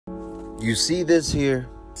You see this here?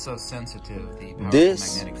 So sensitive, the powerful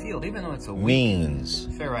This magnetic field, even though it's a weak means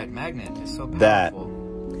ferrite magnet, is so that powerful.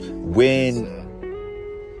 when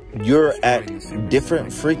you're at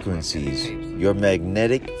different frequencies, your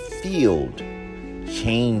magnetic field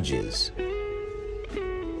changes.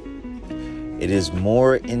 It is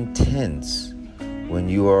more intense when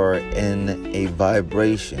you are in a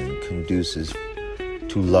vibration conducive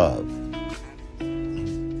to love.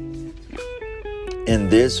 In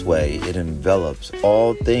this way, it envelops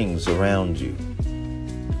all things around you.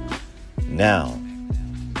 Now,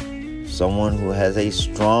 someone who has a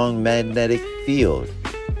strong magnetic field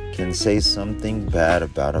can say something bad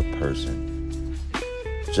about a person,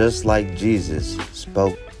 just like Jesus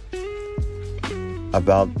spoke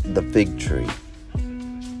about the fig tree.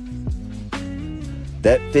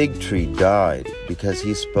 That fig tree died because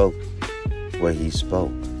he spoke what he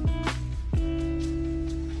spoke.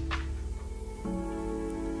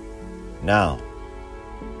 Now,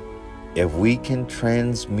 if we can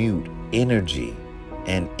transmute energy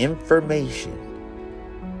and information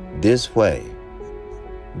this way,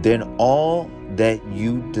 then all that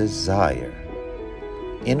you desire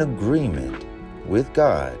in agreement with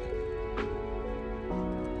God,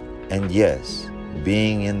 and yes,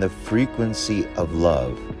 being in the frequency of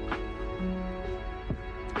love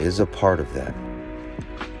is a part of that.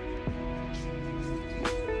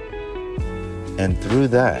 And through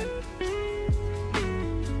that,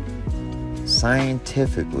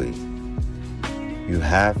 scientifically, you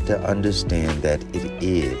have to understand that it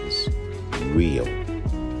is real.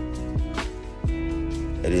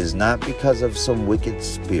 It is not because of some wicked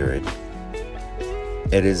spirit.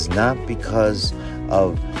 It is not because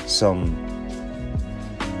of some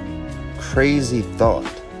crazy thought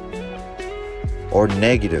or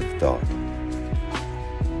negative thought.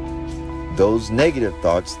 Those negative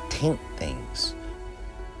thoughts taint things.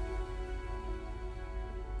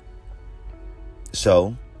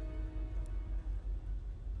 So,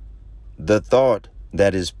 the thought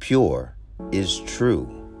that is pure is true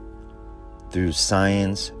through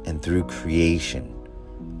science and through creation.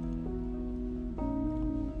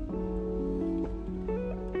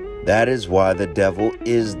 That is why the devil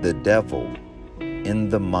is the devil in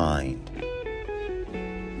the mind,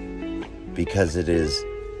 because it is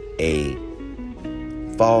a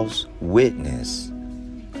false witness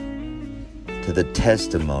to the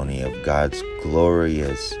testimony of God's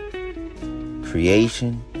glorious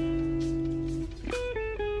creation,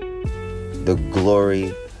 the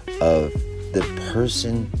glory of the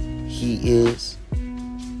person he is,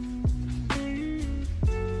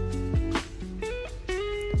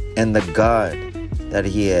 and the God that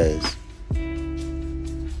he is,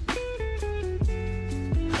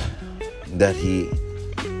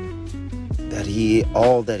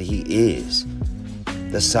 all that he is,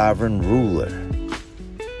 the sovereign ruler,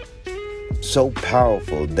 so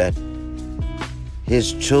powerful that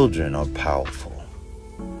his children are powerful.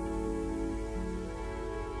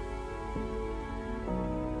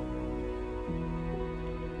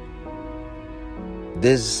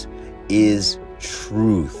 This is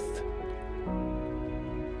truth.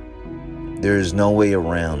 There is no way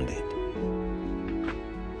around it.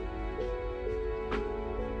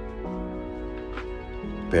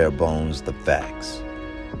 Bare bones, the facts.